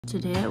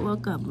Today I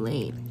woke up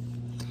late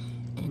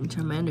and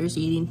Charmander's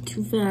eating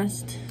too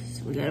fast,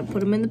 so we gotta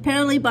put him in the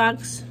penalty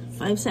box.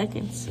 5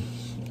 seconds.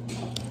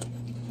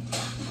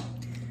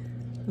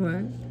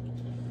 1,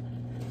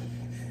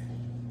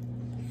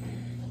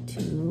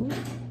 2,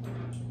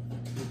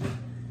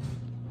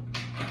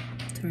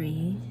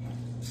 3,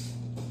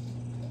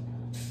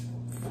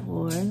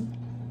 4,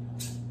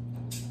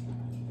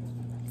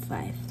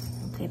 5.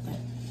 Okay, bye.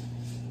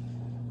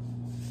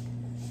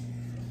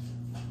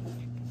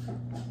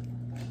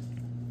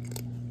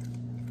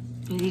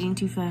 He's eating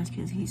too fast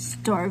because he's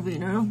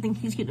starving. I don't think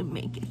he's gonna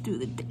make it through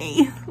the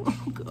day.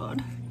 Oh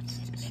God, it's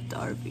just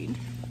starving.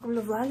 Welcome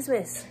to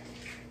Vlogmas,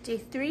 day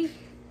 3,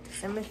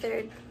 December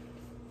 3rd.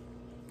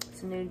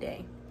 It's a new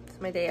day.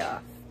 It's my day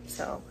off,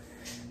 so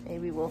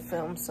maybe we'll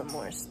film some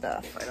more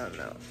stuff. I don't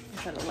know.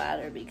 I got a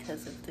ladder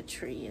because of the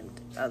tree and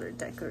other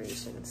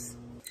decorations.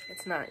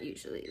 It's not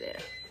usually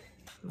there.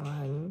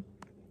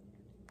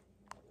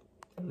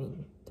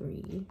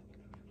 3,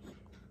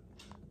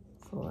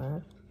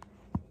 4,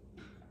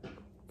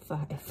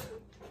 5.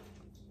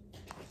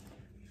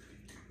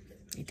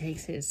 He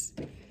takes his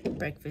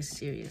breakfast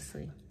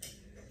seriously.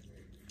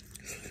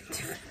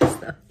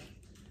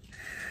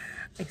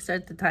 I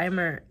start the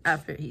timer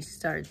after he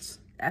stops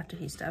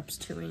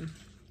chewing.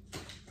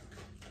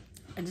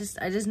 I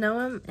just know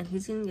him and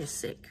he's gonna get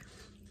sick.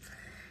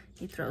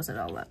 He throws it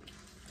all up.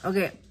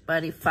 Okay,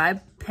 buddy,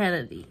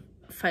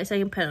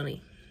 5-second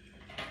penalty.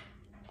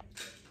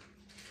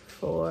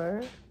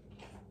 4,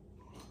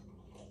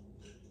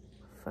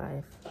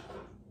 5.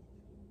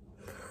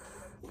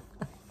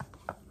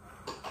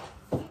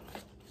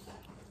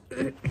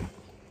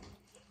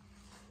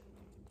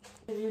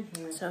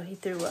 So he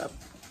threw up.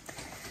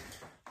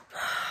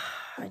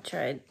 I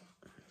tried.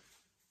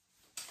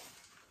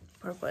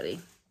 Poor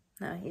buddy.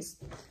 Now he's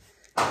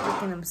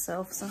looking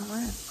himself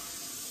somewhere.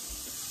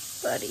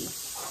 Buddy.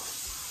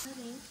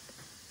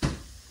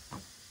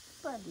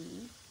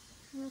 Buddy.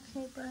 You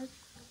okay, bud?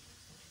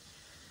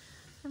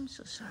 I'm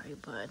so sorry,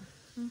 bud.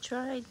 I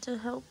tried to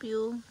help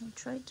you. I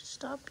tried to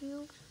stop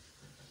you.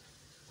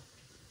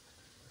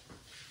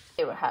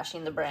 They were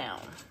hashing the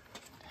brown.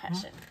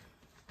 Hashing.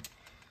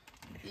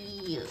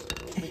 Ew.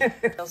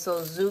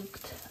 Also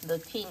zooked the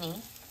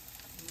kidney.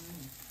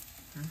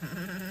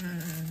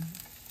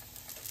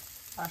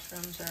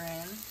 Mushrooms are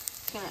in.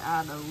 Gonna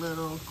add a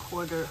little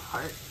quarter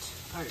heart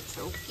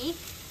artichoke.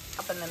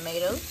 Up in the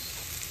tomatoes.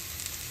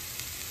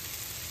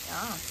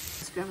 Yeah.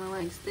 Grandma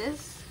likes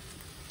this.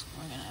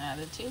 We're gonna add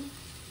it too.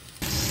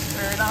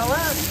 Stir it all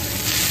up.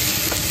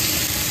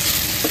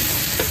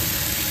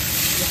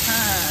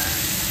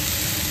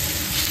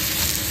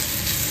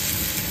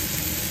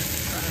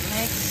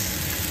 Mix.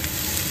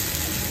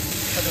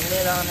 Put a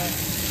lid on it.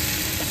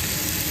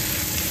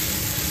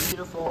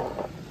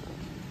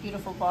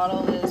 Beautiful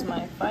bottle is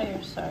my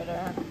fire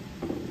starter.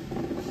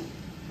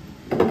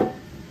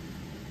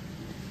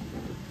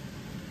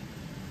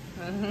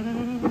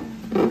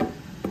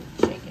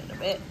 Shake it a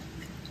bit.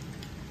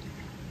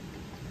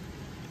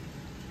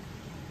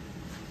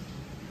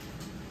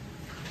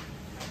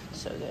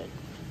 So good.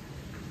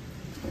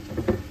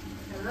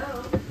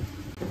 Hello.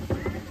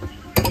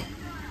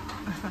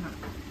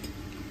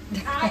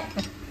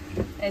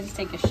 I just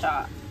take a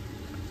shot.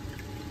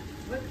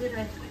 What did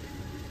I?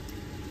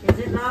 Is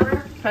it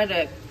louder? Try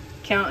to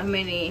count how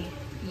many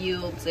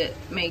yields it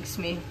makes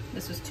me.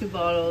 This was 2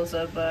 bottles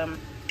of the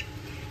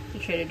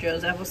Trader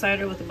Joe's apple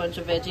cider with a bunch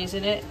of veggies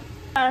in it.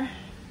 5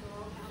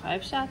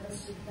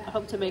 shots. I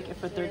hope to make it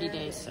for 30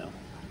 days, so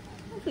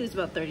hopefully it's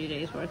about 30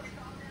 days worth.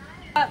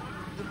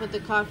 Put the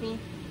coffee.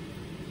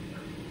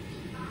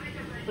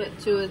 Put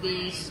 2 of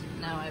these.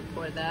 Now I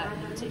pour that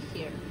into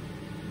here.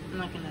 I'm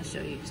not gonna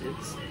show you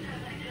because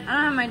I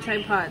don't have my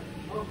tripod.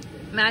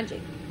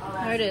 Magic.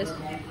 There it is.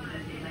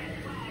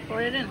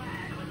 Pour it in.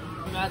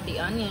 We got the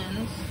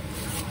onions.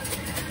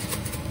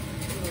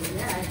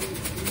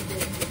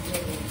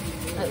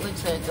 It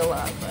looks like a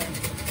lot, but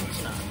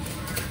it's not.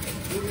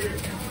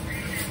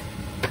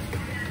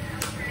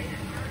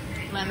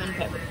 Lemon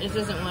pepper. This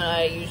isn't what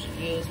I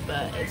usually use,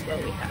 but it's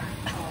what we have.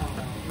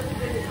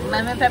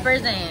 Lemon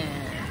peppers in.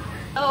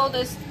 Oh,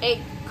 this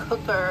egg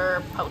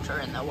cooker poacher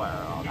in the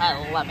world.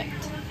 I love it.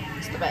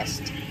 It's the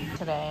best.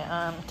 Today,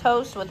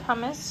 toast with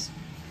hummus.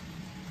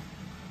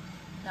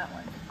 That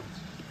one.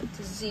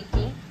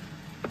 Tzatziki.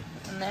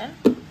 And then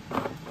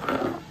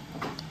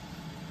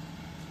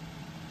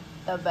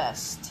the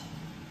best.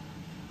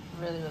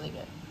 Really, really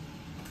good.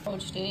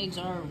 Poached eggs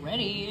are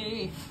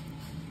ready.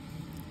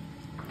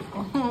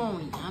 Oh,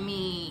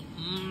 yummy.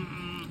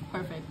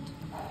 Perfect.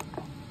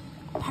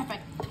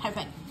 Perfect.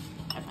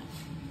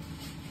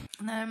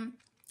 And then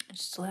I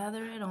just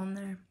slather it on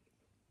there.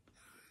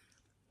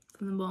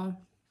 From the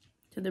bowl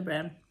to the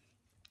bread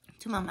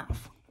to my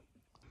mouth.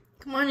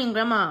 Good morning,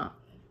 Grandma.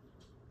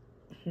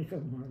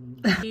 Good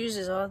morning. She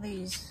uses all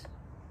these.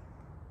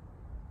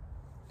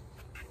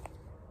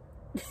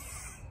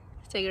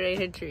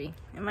 Decorate tree.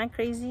 Am I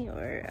crazy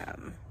or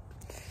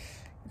is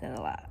that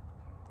a lot?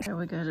 Here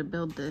we gotta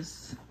build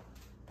this.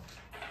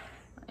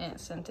 My aunt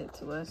sent it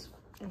to us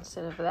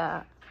instead of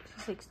that.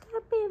 She's like,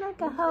 stop being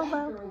like a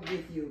hobo.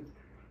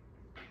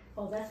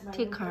 Oh, that's my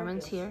Tia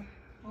Carmen's here.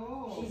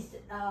 Oh.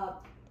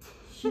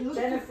 She's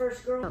Jennifer's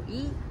girl. Go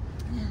eat.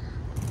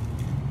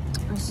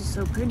 This is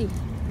so pretty. I'm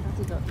about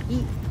to go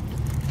eat.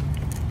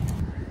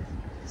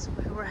 So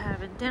we're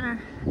having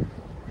dinner.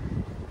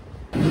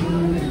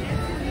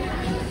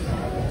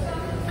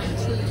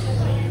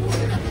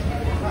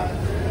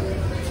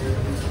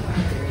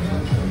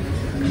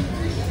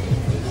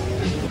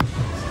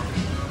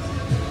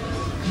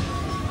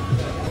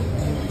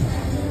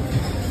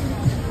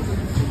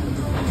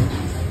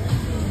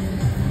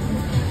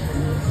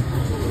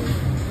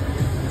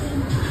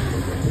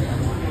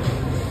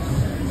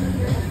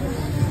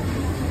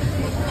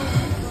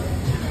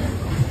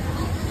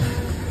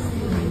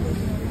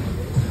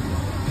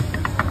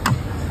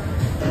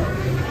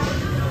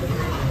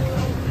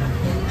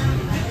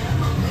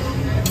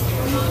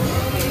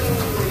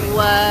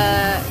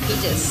 What? He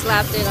just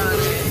slapped it on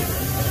there.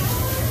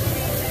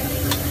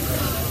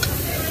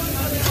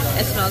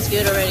 It smells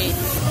good already.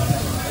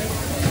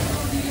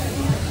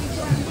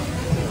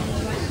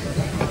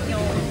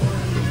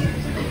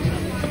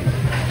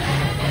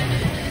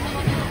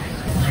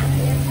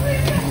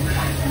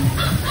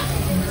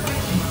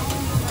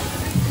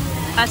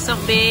 That's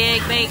some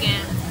big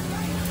bacon.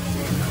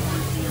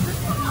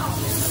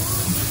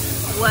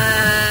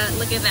 What?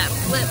 Look at that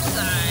flip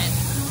side.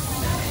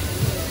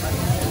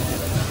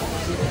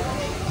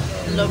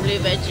 Lovely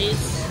veggies.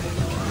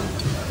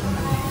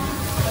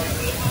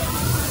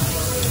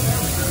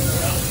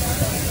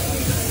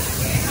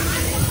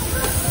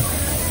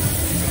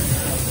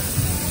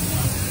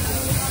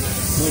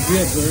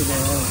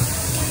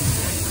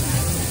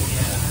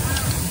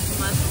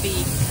 Must be.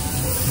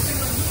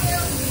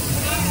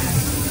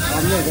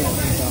 I'm not gonna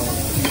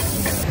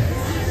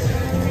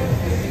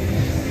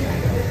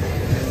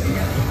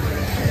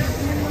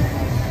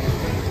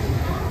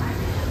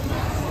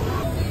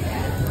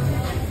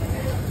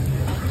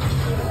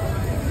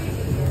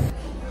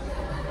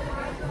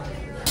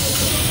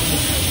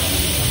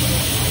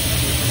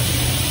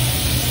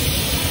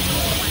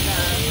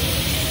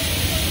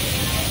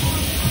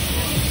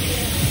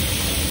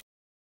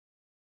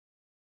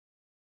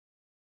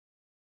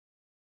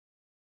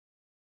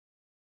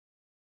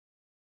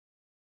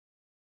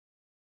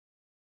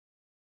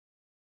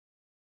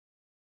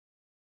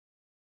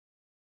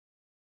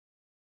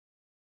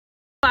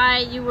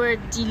You were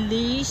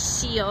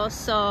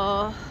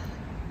delicioso.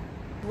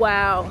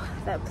 Wow,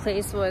 that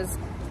place was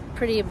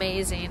pretty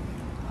amazing.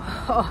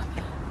 Oh,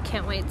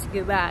 can't wait to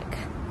go back.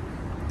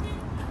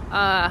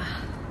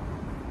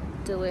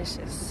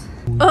 Delicious.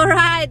 All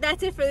right,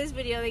 that's it for this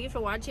video. Thank you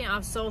for watching.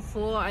 I'm so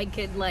full I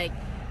could like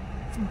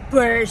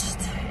burst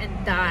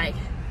and die.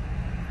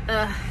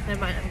 There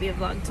might not be a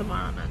vlog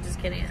tomorrow. No, just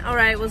kidding. All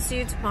right, we'll see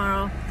you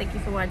tomorrow. Thank you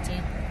for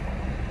watching.